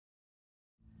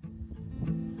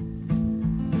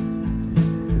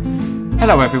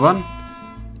Hello everyone.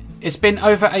 It's been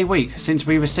over a week since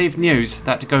we received news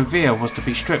that Go Via was to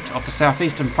be stripped of the South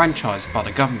Eastern franchise by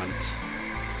the government.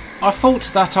 I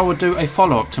thought that I would do a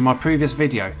follow-up to my previous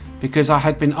video because I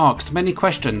had been asked many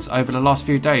questions over the last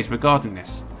few days regarding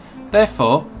this.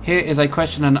 Therefore, here is a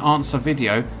question and answer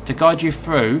video to guide you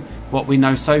through what we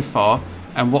know so far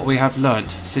and what we have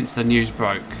learnt since the news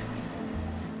broke.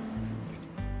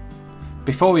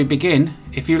 Before we begin,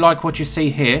 if you like what you see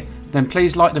here, then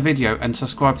please like the video and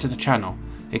subscribe to the channel.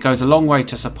 It goes a long way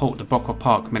to support the Brockwell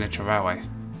Park Miniature Railway.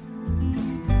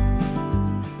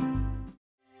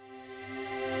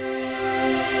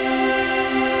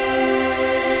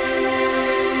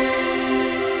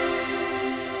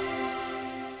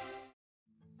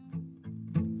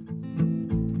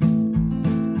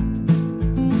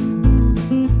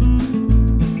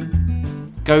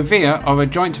 Go Via are a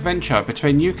joint venture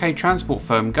between UK transport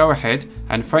firm Go Ahead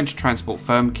and French transport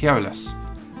firm Keolis.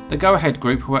 The Go Ahead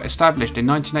Group were established in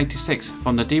 1986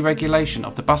 from the deregulation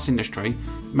of the bus industry,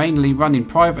 mainly running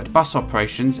private bus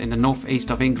operations in the north-east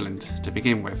of England to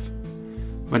begin with.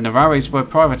 When the railways were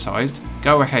privatised,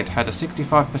 Go Ahead had a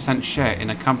 65% share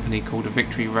in a company called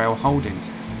Victory Rail Holdings,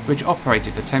 which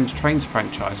operated the Thames Trains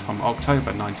franchise from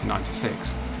October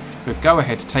 1996. With Go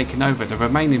Ahead taking over the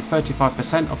remaining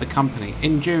 35% of the company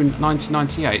in June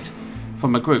 1998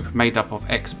 from a group made up of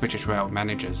ex-British Rail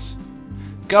managers.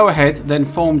 Go Ahead then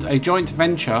formed a joint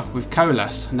venture with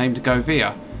Keolis named Go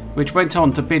Via, which went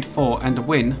on to bid for and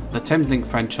win the Thameslink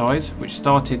franchise, which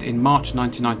started in March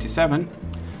 1997,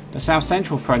 the South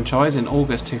Central franchise in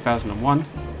August 2001,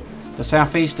 the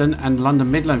South Eastern and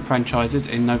London Midland franchises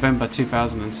in November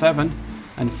 2007,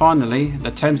 and finally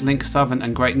the Thameslink Southern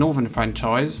and Great Northern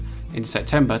franchise in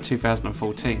September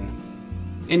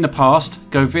 2014. In the past,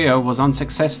 Go Via was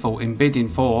unsuccessful in bidding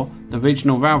for the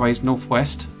Regional Railways North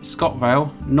West,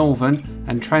 ScotRail, Northern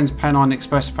and Trans-Pennine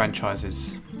Express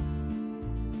franchises.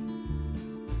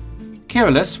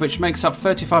 Keolis, which makes up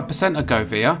 35% of Go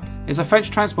Via, is a French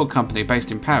transport company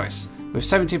based in Paris, with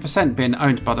 70% being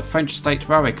owned by the French state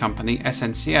railway company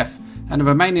SNCF and the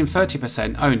remaining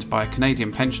 30% owned by a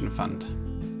Canadian pension fund.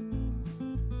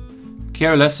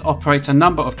 Keolis operates a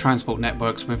number of transport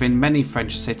networks within many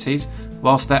French cities,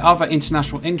 whilst their other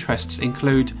international interests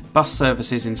include bus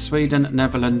services in Sweden,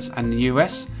 Netherlands and the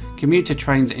US, commuter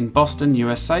trains in Boston,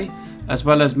 USA, as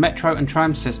well as metro and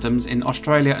tram systems in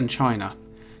Australia and China.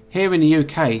 Here in the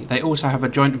UK, they also have a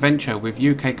joint venture with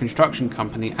UK construction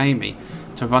company Amy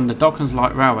to run the Docklands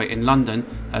Light Railway in London,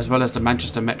 as well as the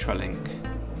Manchester Metrolink.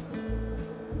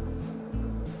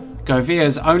 Go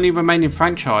Via's only remaining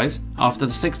franchise after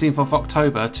the 16th of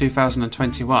October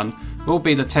 2021 will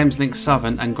be the Thameslink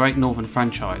Southern and Great Northern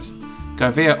franchise. Go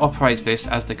Via operates this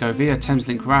as the Go Via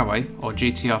Thameslink Railway, or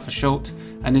GTR for short,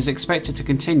 and is expected to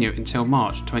continue until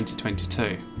March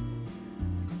 2022.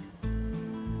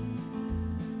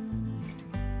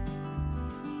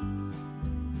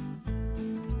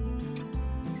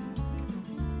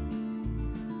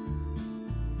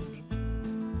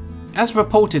 As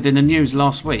reported in the news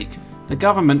last week, the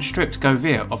government stripped Go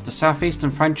Via of the South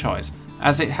Eastern franchise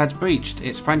as it had breached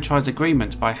its franchise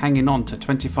agreement by hanging on to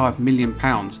 £25 million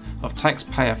of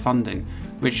taxpayer funding,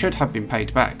 which should have been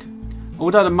paid back.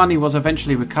 Although the money was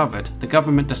eventually recovered, the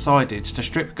government decided to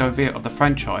strip Go Via of the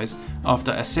franchise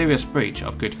after a serious breach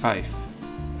of good faith.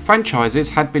 Franchises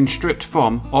had been stripped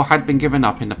from or had been given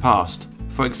up in the past.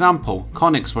 For example,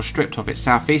 Connex was stripped of its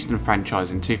South Eastern franchise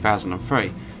in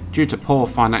 2003, due to poor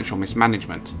financial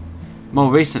mismanagement.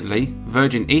 More recently,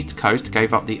 Virgin East Coast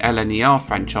gave up the LNER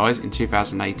franchise in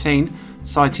 2018,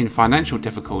 citing financial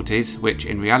difficulties which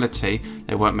in reality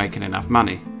they weren't making enough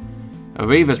money.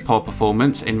 Arriva's poor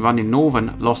performance in running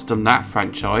Northern lost them that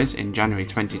franchise in January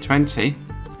 2020.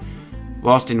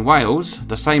 Whilst in Wales,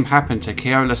 the same happened to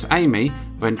Keolis Amy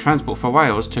when Transport for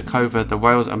Wales took over the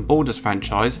Wales and Borders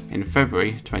franchise in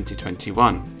February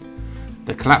 2021.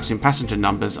 The collapse in passenger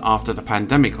numbers after the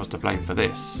pandemic was to blame for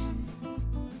this.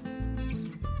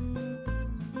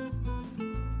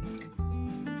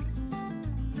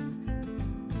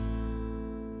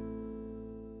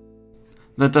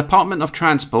 The Department of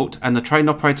Transport and the train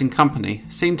operating company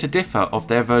seem to differ of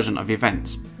their version of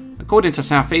events. According to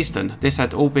South Eastern, this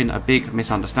had all been a big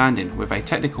misunderstanding, with a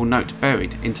technical note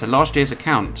buried into last year's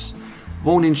accounts,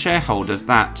 warning shareholders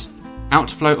that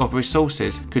outflow of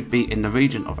resources could be in the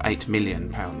region of £8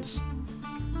 million.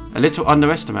 A little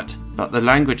underestimate, but the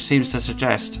language seems to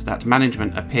suggest that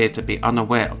management appeared to be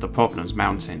unaware of the problems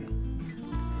mounting.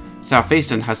 South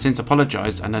Eastern has since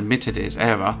apologised and admitted its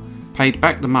error, paid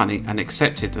back the money and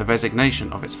accepted the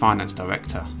resignation of its finance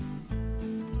director.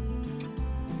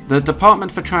 The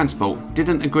Department for Transport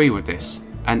didn't agree with this,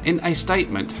 and in a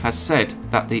statement has said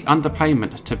that the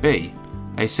underpayment to be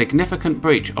a significant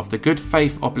breach of the good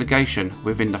faith obligation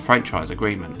within the franchise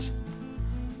agreement.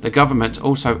 The government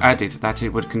also added that it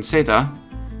would consider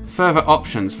further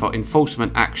options for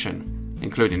enforcement action,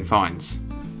 including fines.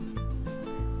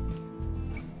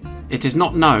 It is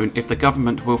not known if the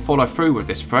government will follow through with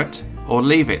this threat or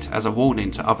leave it as a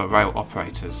warning to other rail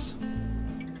operators.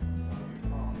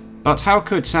 But how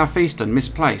could South Eastern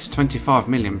misplace £25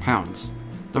 million?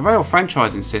 The rail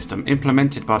franchising system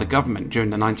implemented by the government during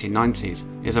the 1990s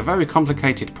is a very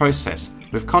complicated process,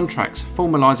 with contracts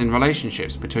formalising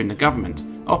relationships between the government,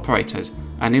 operators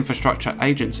and infrastructure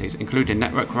agencies including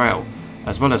Network Rail,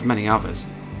 as well as many others.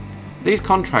 These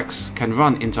contracts can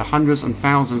run into hundreds and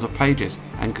thousands of pages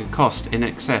and can cost in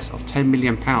excess of £10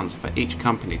 million for each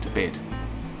company to bid.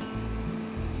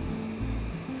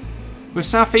 With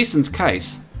South Eastern's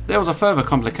case, there was a further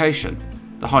complication: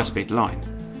 the high-speed line.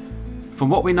 From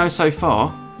what we know so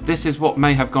far, this is what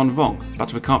may have gone wrong,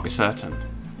 but we can't be certain.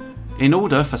 In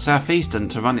order for South Eastern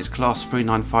to run its Class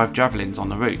 395 Javelins on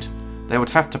the route, they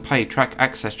would have to pay track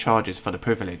access charges for the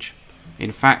privilege.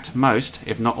 In fact, most,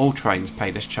 if not all trains pay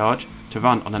this charge to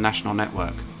run on a national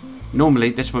network.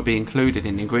 Normally this would be included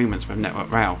in the agreements with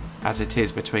Network Rail, as it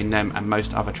is between them and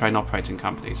most other train operating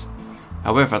companies.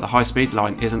 However, the high-speed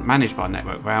line isn't managed by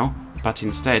Network Rail, but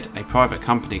instead a private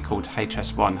company called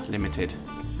HS1 Limited.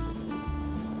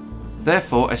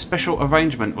 Therefore, a special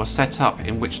arrangement was set up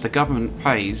in which the government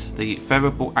pays the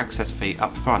variable access fee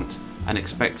up front and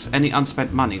expects any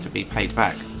unspent money to be paid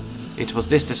back. It was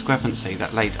this discrepancy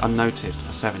that laid unnoticed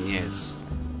for 7 years.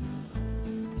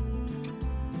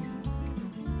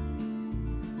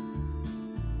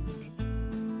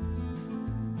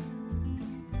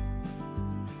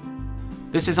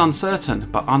 This is uncertain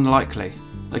but unlikely.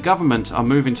 The government are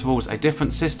moving towards a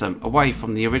different system away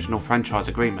from the original franchise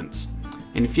agreements.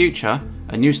 In future,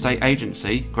 a new state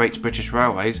agency, Great British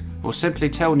Railways, will simply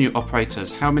tell new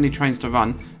operators how many trains to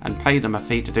run and pay them a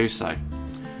fee to do so.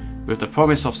 With the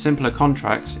promise of simpler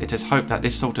contracts, it is hoped that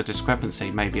this sort of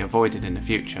discrepancy may be avoided in the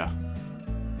future.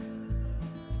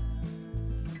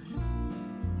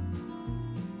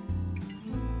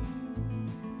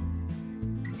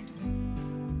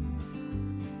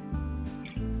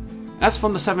 As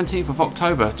from the 17th of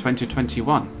October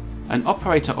 2021, an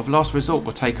operator of last resort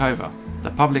will take over, the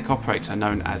public operator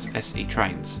known as SE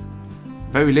Trains.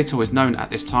 Very little is known at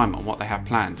this time on what they have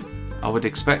planned. I would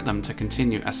expect them to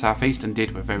continue as South Eastern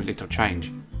did with very little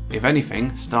change. If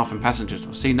anything, staff and passengers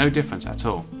will see no difference at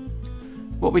all.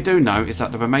 What we do know is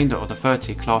that the remainder of the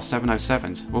 30 Class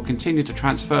 707s will continue to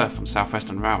transfer from South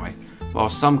Western Railway, while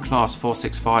some Class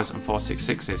 465s and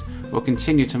 466s will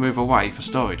continue to move away for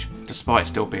storage, despite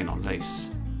still being on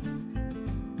lease.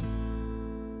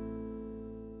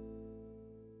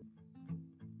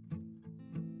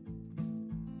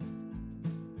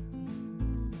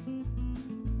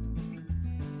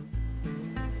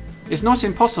 It's not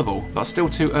impossible, but still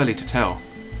too early to tell.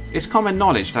 It's common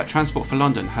knowledge that Transport for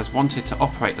London has wanted to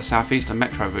operate the South Eastern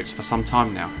metro routes for some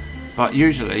time now, but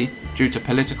usually, due to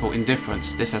political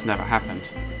indifference, this has never happened.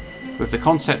 With the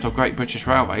concept of Great British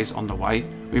Railways on the way,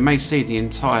 we may see the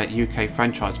entire UK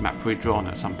franchise map redrawn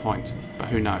at some point, but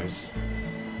who knows.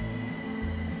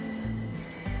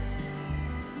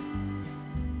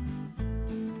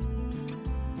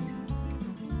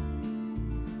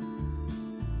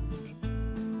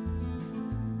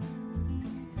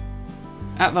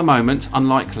 At the moment,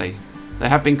 unlikely. There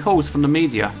have been calls from the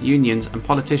media, unions and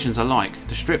politicians alike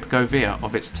to strip Govia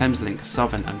of its Thameslink,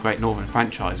 Southern and Great Northern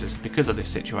franchises because of this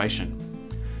situation.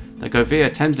 The Govia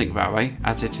Thameslink Railway,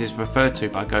 as it is referred to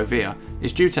by Govia,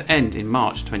 is due to end in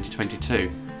March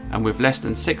 2022, and with less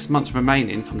than 6 months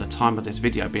remaining from the time of this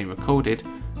video being recorded,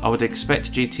 I would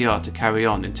expect GTR to carry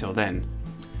on until then.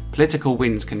 Political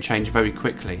winds can change very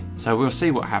quickly, so we'll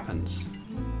see what happens.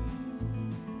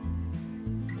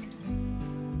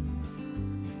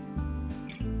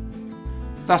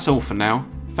 That's all for now.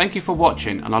 Thank you for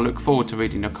watching and I look forward to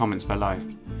reading your comments below.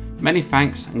 Many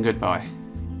thanks and goodbye.